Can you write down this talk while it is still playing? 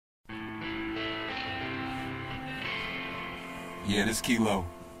Yeah, this Kilo.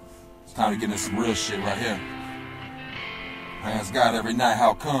 It's time to get into some real shit right here. I ask God every night,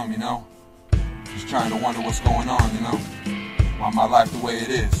 how come, you know? Just trying to wonder what's going on, you know? Why my life the way it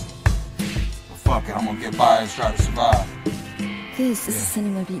is. But fuck it, I'm gonna get by and try to survive. This is a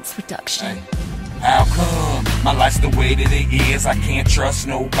Cinema Beats production. Hey. How come my life's the way that it is? I can't trust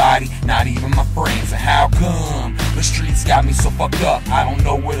nobody, not even my friends. And how come the streets got me so fucked up? I don't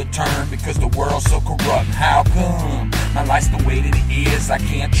know where to turn because the world's so corrupt. How come my life's the way that it is? I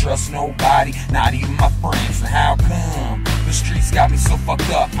can't trust nobody, not even my friends. And how come the streets got me so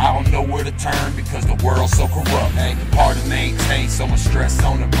fucked up? I don't know where to turn because the world's so corrupt. Hey, hard to maintain, so much stress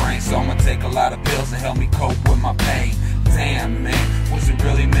on the brain. So I'ma take a lot of pills to help me cope with my pain. Damn, man, was it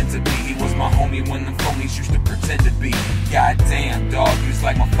really meant to be? He was my homie when them phonies used to pretend to be. Goddamn, dog, you was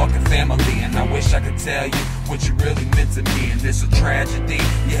like my fucking family. And I wish I could tell you what you really meant to me. And it's a tragedy,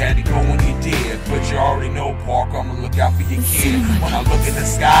 you had to go when you did. But you already know, Park, I'ma look out for your kid. When I look in the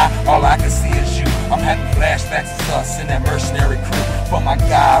sky, all I can see is you. I'm having flashbacks of us in that mercenary crew. For my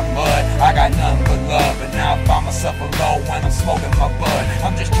God, mud, I got nothing but love. And now I find myself alone when I'm smoking my bud.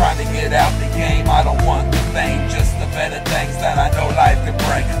 I'm just trying to get out the game, I don't want the fame, just the better things that I know life can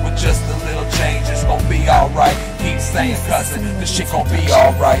bring. With just a little change, it's gonna be alright. Keep saying, cousin, this shit gon' be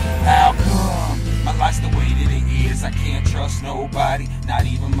alright. How come my life's the way that it is? I can't trust nobody, not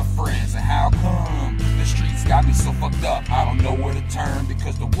even my friends. And how come the streets got me so fucked up? I don't know where to turn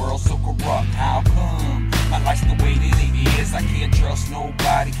because the world's so corrupt. How come my life's the way that it is? I can't trust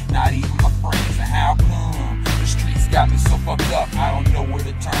nobody, not even my friends. And how come the streets got me so fucked up? I don't know where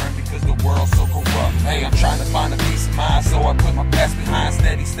to turn because the world's so corrupt. Hey, I'm trying to find a peace of mind, so I put my past behind.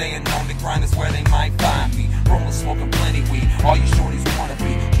 Steady staying on the grind is where they might find me. Rolling, smoking plenty weed, all you shorties wanna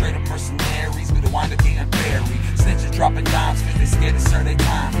be straight up mercenaries, but they wind up getting buried. Snitches dropping dimes cause they scared to serve their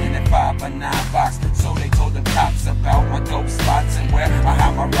time in that 5x9 box. So they told the cops about my dope spots and where I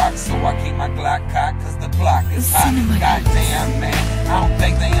hide my rocks. So I keep my Glock cocked cause the block is hot. Goddamn, man, I don't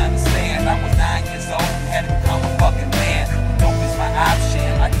think they understand. I was 9 years old and had to become a fucking man. Dope is my option,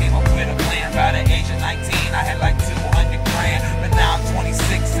 I came up with a plan. By the age of 19, I had like 200 grand. But now I'm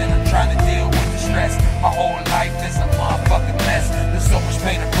 26 and I'm trying to deal with the stress. My whole life is a motherfucking mess. There's so much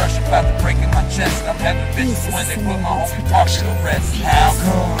pain and pressure about to break in my chest. I'm having bitches when they put my homie Park to the rest. How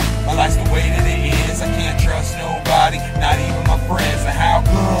come my life's the way that it is? I can't trust nobody, not even my friends. And how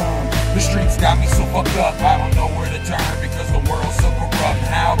come the streets got me so fucked up? I don't know where to turn because the world's so corrupt.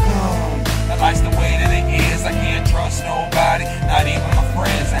 How come my life's the way that it is? I can't trust nobody, not even my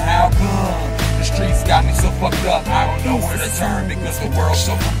friends. And how come the streets got me so fucked up? I don't know where to turn because the world's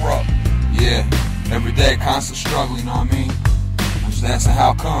so corrupt. Yeah, every day constant struggle, you know what I mean? I'm just asking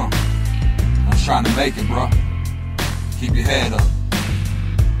how come. I'm just trying to make it, bro. Keep your head up.